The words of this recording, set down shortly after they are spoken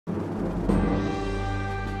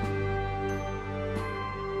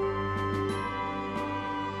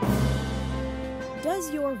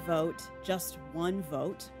Does your vote, just one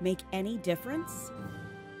vote, make any difference?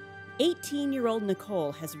 18-year-old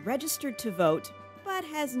Nicole has registered to vote, but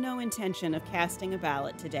has no intention of casting a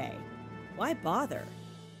ballot today. Why bother?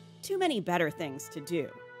 Too many better things to do.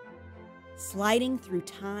 Sliding through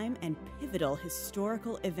time and pivotal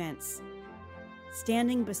historical events.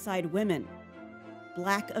 Standing beside women,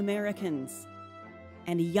 Black Americans,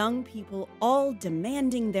 and young people all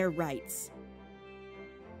demanding their rights.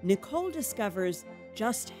 Nicole discovers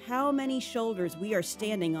just how many shoulders we are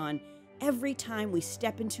standing on every time we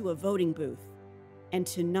step into a voting booth, and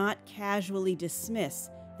to not casually dismiss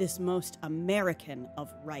this most American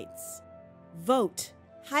of rights. Vote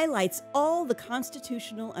highlights all the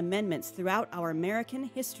constitutional amendments throughout our American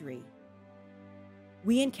history.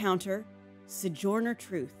 We encounter Sojourner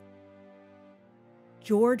Truth,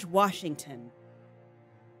 George Washington,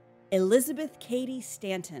 Elizabeth Cady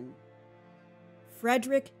Stanton,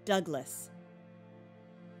 Frederick Douglass,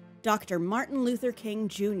 Dr. Martin Luther King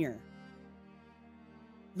Jr.,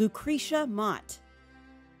 Lucretia Mott,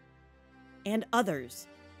 and others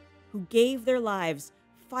who gave their lives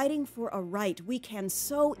fighting for a right we can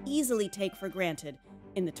so easily take for granted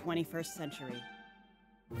in the 21st century.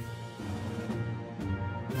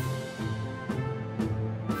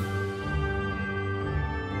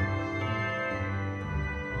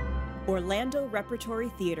 Orlando Repertory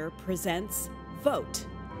Theater presents Vote,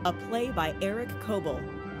 a play by Eric Coble.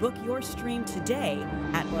 Book your stream today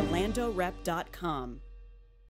at orlandorep.com.